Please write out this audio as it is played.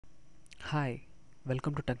Hi,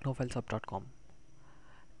 welcome to technofileshub.com.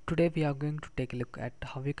 Today we are going to take a look at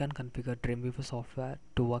how you can configure Dreamweaver software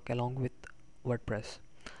to work along with WordPress.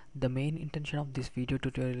 The main intention of this video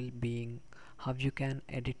tutorial being how you can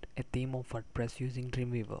edit a theme of WordPress using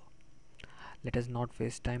Dreamweaver. Let us not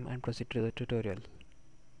waste time and proceed to the tutorial.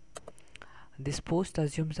 This post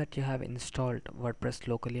assumes that you have installed WordPress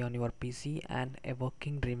locally on your PC and a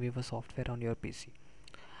working Dreamweaver software on your PC.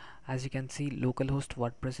 As you can see, localhost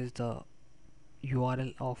WordPress is the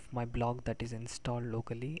URL of my blog that is installed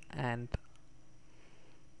locally, and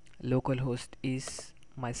localhost is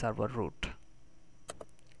my server root.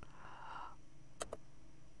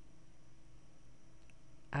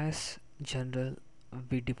 As general,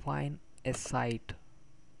 we define a site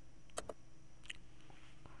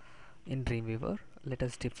in Dreamweaver. Let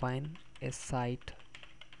us define a site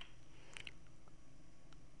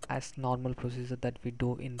as normal procedure that we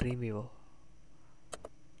do in Dreamweaver.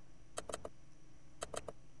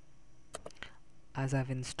 As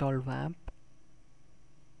I've installed WAMP,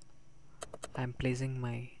 I'm placing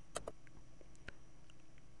my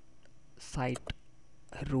site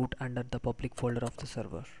root under the public folder of the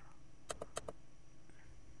server.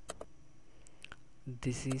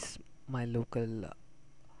 This is my local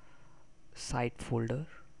site folder,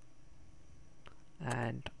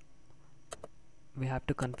 and we have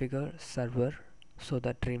to configure server so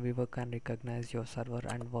that Dreamweaver can recognize your server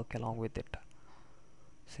and work along with it.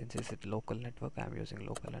 Since it's a local network, I'm using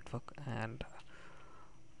local network. And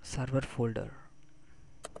server folder,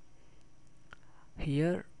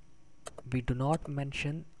 here we do not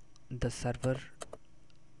mention the server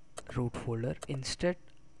root folder. Instead,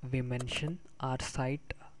 we mention our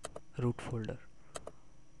site root folder.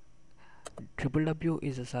 www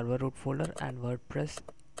is a server root folder and WordPress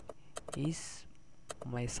is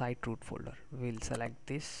my site root folder. We'll select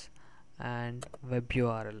this, and web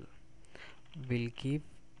URL, we'll give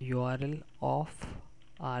URL of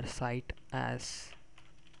our site as,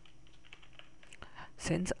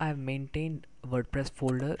 since I've maintained WordPress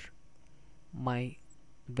folder, my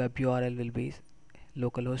web URL will be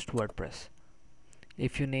localhost WordPress.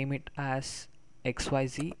 If you name it as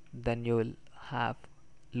XYZ, then you will have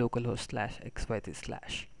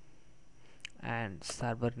localhost/xyz/, and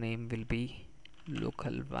server name will be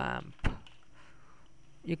local WAMP.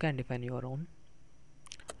 You can define your own.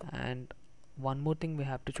 And one more thing we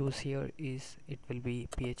have to choose here is it will be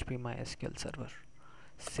PHP MySQL server.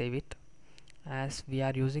 Save it. As we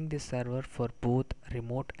are using this server for both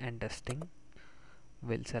remote and testing,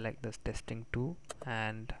 we'll select this testing too,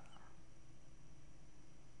 and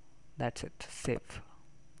that's it. Save.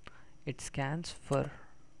 It scans for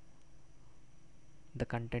the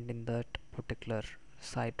content in that particular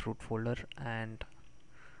site root folder and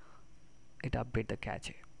it update the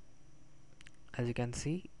cache. As you can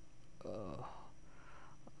see,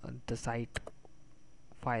 the site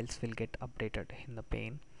files will get updated in the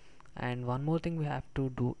pane. And one more thing we have to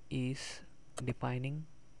do is defining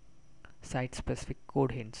site specific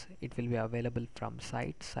code hints. It will be available from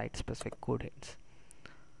site specific code hints.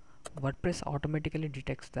 WordPress automatically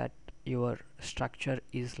detects that your structure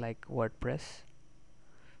is like WordPress,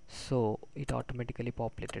 so it automatically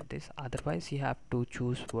populated this. Otherwise, you have to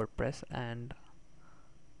choose WordPress and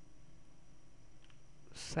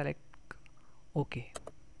select OK.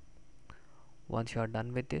 Once you are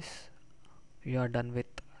done with this, you are done with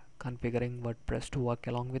configuring WordPress to work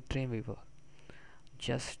along with Dreamweaver.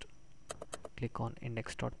 Just click on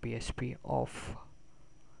index.php of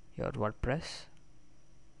your WordPress.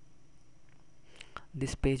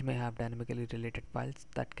 This page may have dynamically related files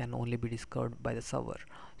that can only be discovered by the server,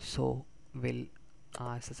 so we'll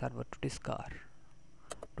ask the server to discover.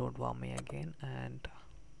 Don't warn me again, and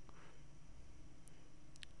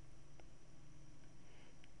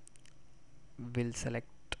we'll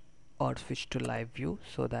select or switch to live view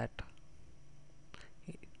so that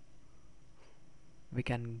we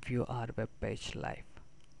can view our web page live.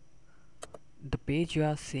 The page you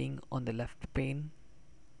are seeing on the left pane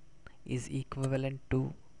is equivalent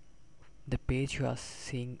to the page you are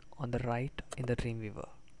seeing on the right in the Dreamweaver.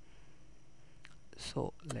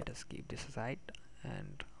 So let us keep this aside,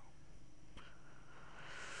 and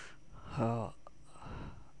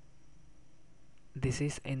this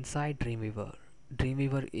is inside Dreamweaver.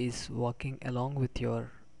 Dreamweaver is working along with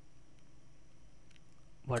your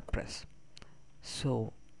WordPress.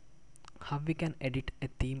 So how we can edit a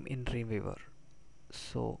theme in Dreamweaver?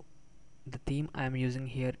 So the theme I am using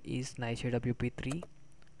here is nice WP3.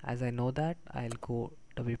 As I know that, I'll go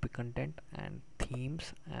WP content and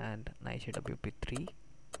themes and nice WP3.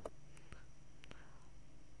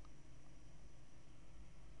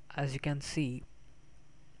 As you can see,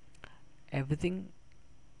 everything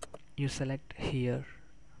you select here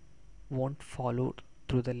won't follow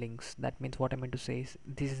through the links. That means what I meant to say is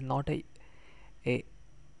this is not a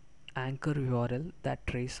anchor URL that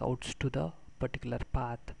trace out to the particular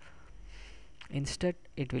path. Instead,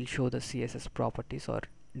 it will show the CSS properties or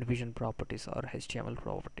division properties or HTML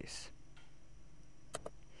properties.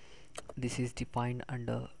 This is defined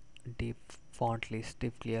under div font list,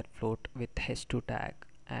 div clear float with h2 tag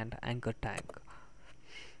and anchor tag.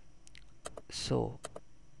 So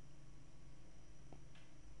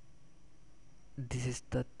this is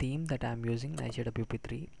the theme that I'm using,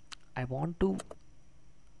 NigerWP3. I want to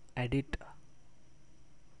edit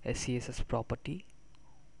a CSS property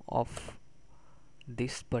of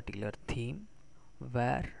this particular theme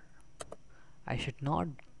where I should not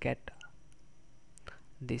get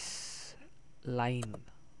this line.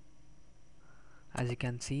 As you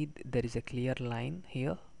can see, there is a clear line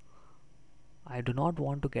here. I do not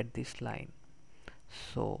want to get this line,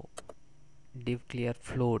 so div clear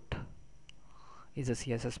float is a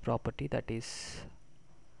CSS property that is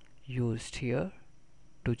used here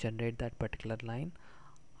to generate that particular line.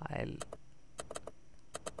 I'll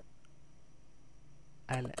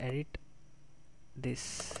edit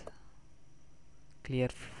this clear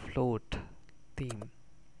float theme,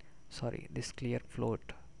 this clear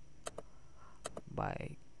float,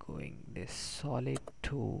 by going this solid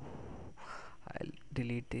to, I'll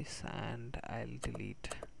delete this and I'll delete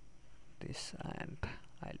this and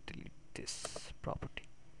I'll delete this property.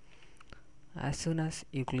 As soon as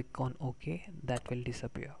you click on OK, that will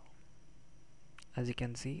disappear. As you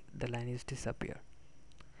can see, the line is disappear.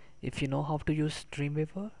 If you know how to use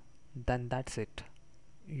Dreamweaver, then that's it.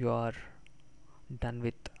 You are done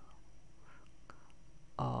with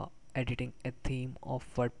editing a theme of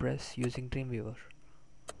WordPress using Dreamweaver.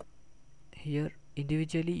 Here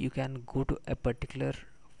individually you can go to a particular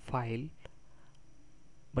file,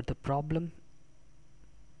 but the problem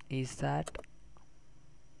is that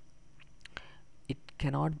it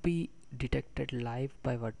cannot be detected live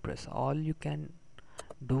by WordPress. All you can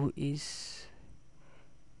do is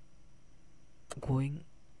going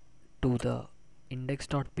to the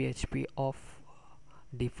index.php of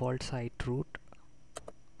default site root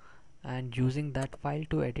and using that file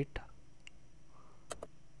to edit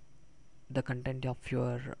the content of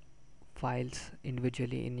your files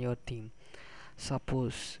individually in your theme.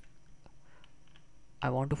 Suppose I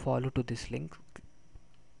want to follow to this link,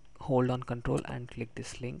 hold on control and click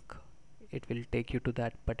this link. It will take you to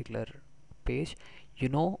that particular page. You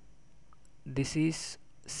know, this is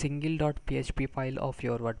single.php file of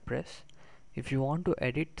your WordPress. If you want to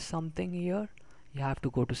edit something here, you have to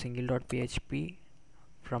go to single.php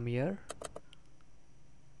from here,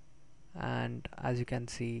 and as you can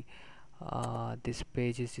see, this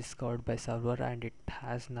page is discovered by server and it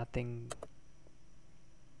has nothing,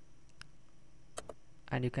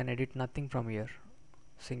 and you can edit nothing from here,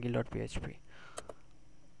 single.php.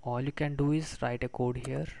 All you can do is write a code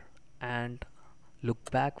here and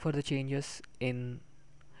look back for the changes in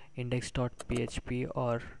index.php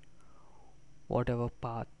or whatever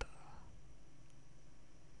path.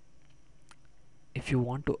 If you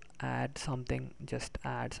want to add something, just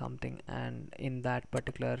add something and in that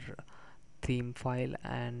particular theme file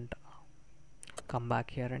and come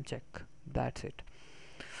back here and check. That's it.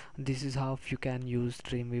 This is how you can use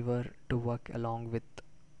Dreamweaver to work along with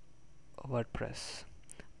WordPress.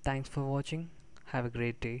 Thanks for watching. Have a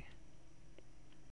great day.